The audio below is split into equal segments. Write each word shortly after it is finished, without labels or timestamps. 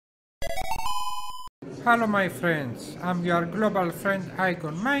Hello my friends, I'm your global friend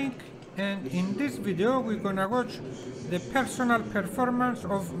Icon Mike, and in this video we're gonna watch the personal performance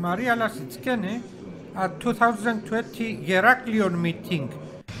of Mariya Lasitskene at 2020 Geraklion meeting,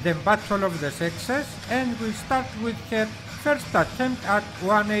 the Battle of the Sexes, and we'll start with her first attempt at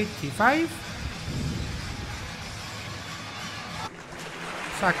 185.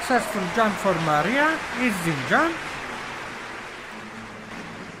 Successful jump for Mariya, easy jump.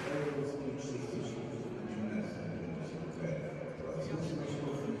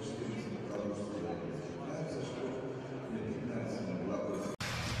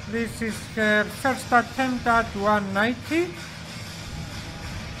 This is her first attempt at 190.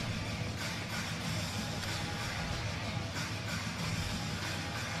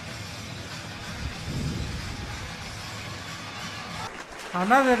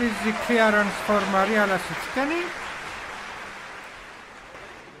 Another easy clearance for Mariya Lasitskene.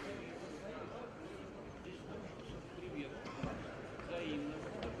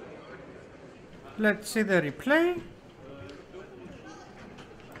 Let's see the replay.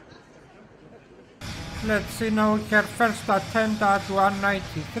 Let's see now her first attempt at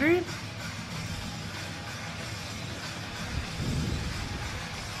 193.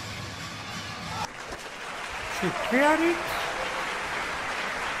 She cleared it.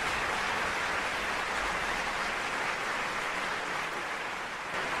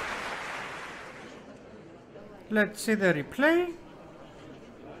 Let's see the replay.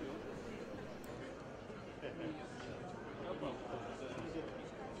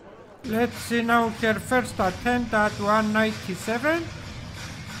 Let's see now her first attempt at 197.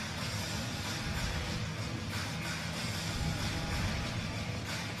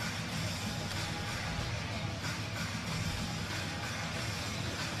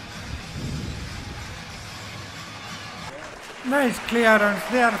 Nice clearance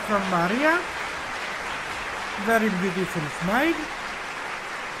there from Mariya. Very beautiful smile.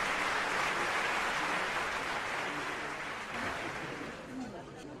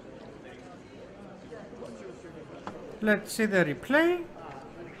 Let's see the replay.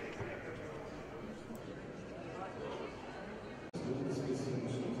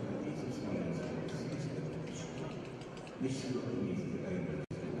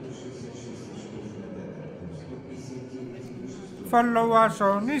 Follow us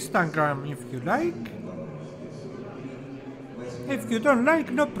on Instagram if you like. If you don't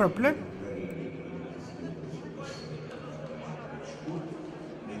like, no problem.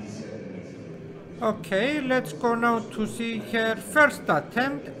 Okay, let's go now to see her first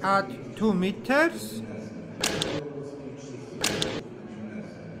attempt at 2 meters.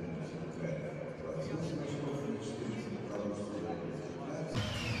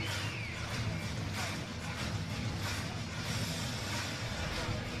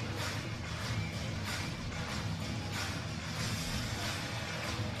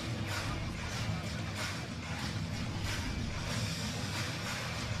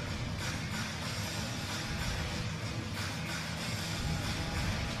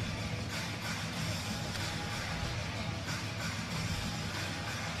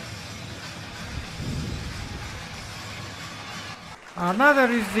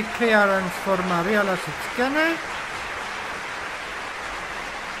 Another easy clearance for Mariya Lasitskene.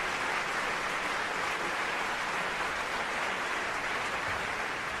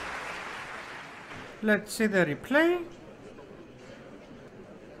 Let's see the replay.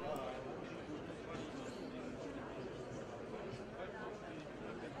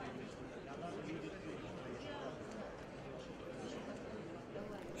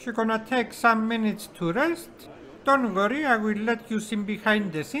 She's gonna take some minutes to rest. Don't worry, I will let you see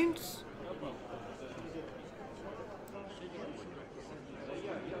behind the scenes.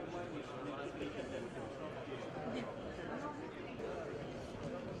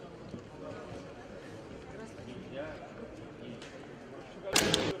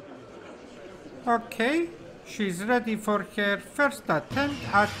 Okay, she's ready for her first attempt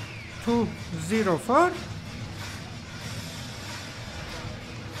at 204.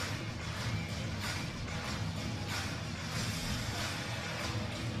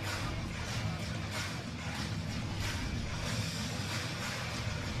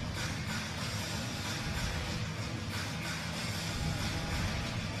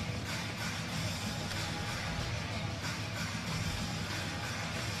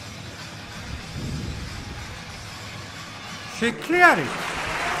 She cleared it.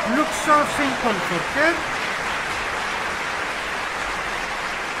 Looks so simple for her.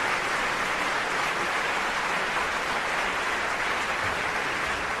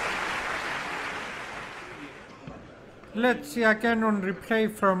 Let's see again on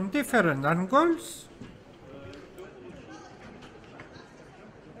replay from different angles.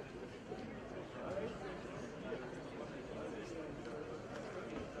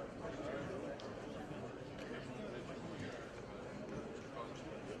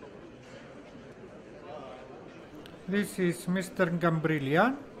 This is Mr.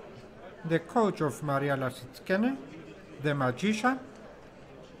 Geraklion, the coach of Mariya Lasitskene, the magician.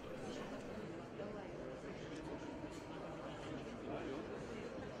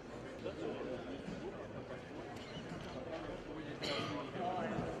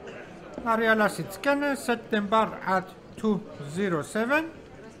 Mariya Lasitskene set the bar at 207.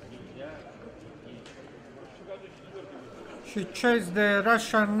 She chased the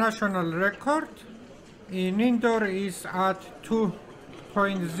Russian national record. In indoor is at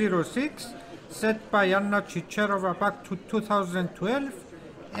 2.06, set by Anna Chicherova back to 2012,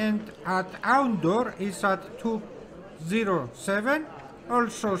 and at outdoor is at 2.07,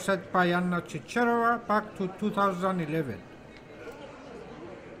 also set by Anna Chicherova back to 2011.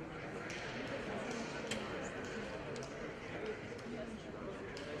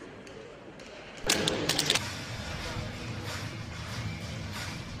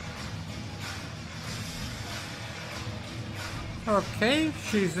 Okay,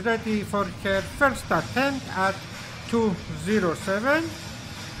 she's ready for her first attempt at 207.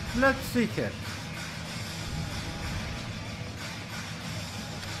 Let's see her.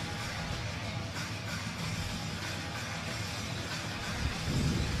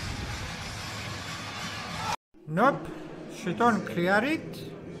 Nope, she don't clear it.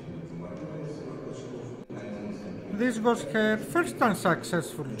 This was her first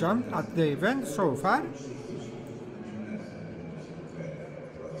unsuccessful jump at the event so far.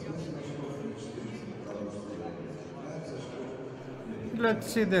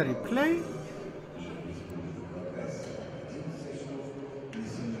 Let's see the replay.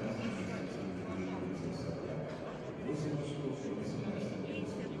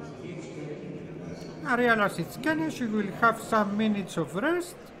 Mariya Lasitskene, she will have some minutes of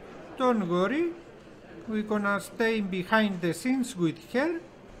rest. Don't worry, we're gonna stay behind the scenes with her.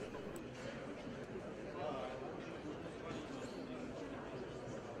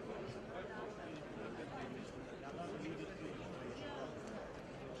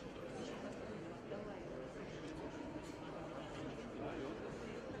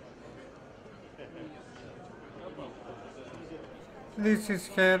 This is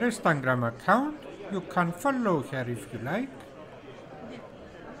her Instagram account. You can follow her if you like.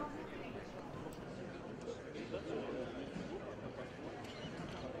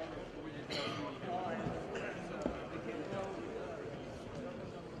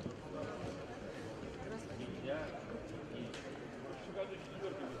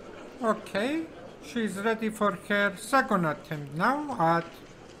 Okay, she's ready for her second attempt now at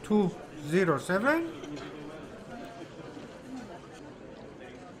 207.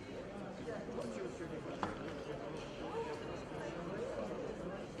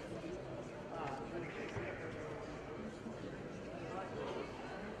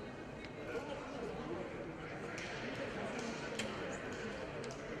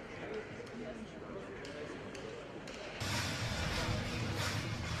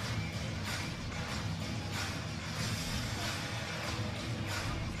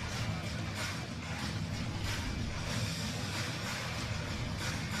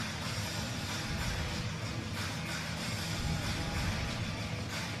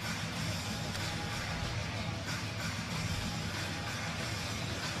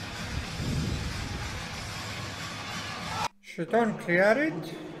 She don't clear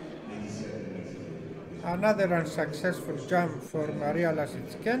it. Another unsuccessful jump for Mariya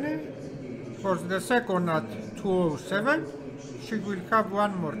Lasitskene. For the second at 207, she will have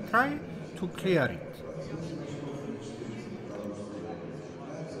one more try to clear it.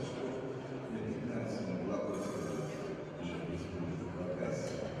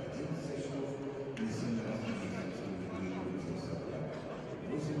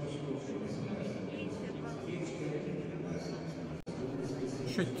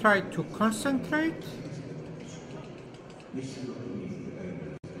 She tried to concentrate.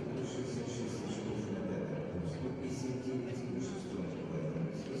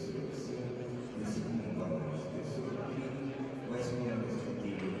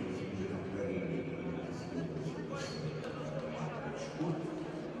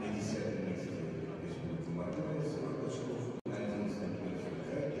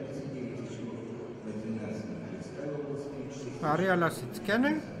 Mariya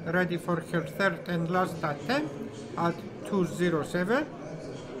Lasitskene, ready for her third and last attempt at 207.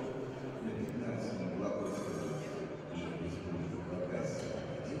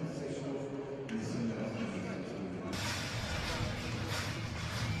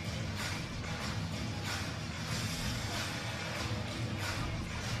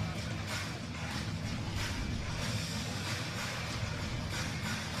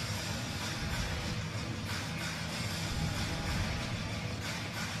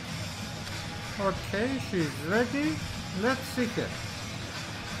 Okay, she's ready. Let's see her.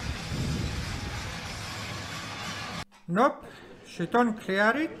 Nope, she don't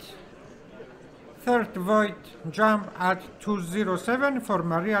clear it. Third void jump at 207 for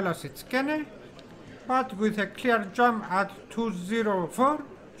Mariya Lasitskene, but with a clear jump at 204,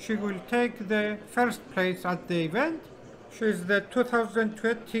 she will take the first place at the event. She is the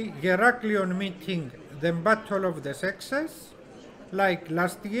 2020 Geraklion meeting, the Battle of the Sexes. Like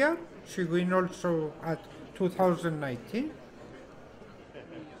last year, she won also at 2019.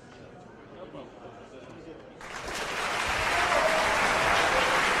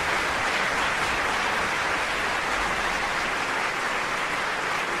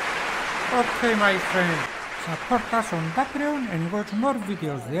 Okay, my friend, support us on Patreon and watch more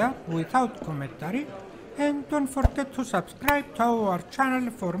videos there without commentary, and don't forget to subscribe to our channel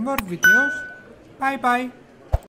for more videos. Bye bye.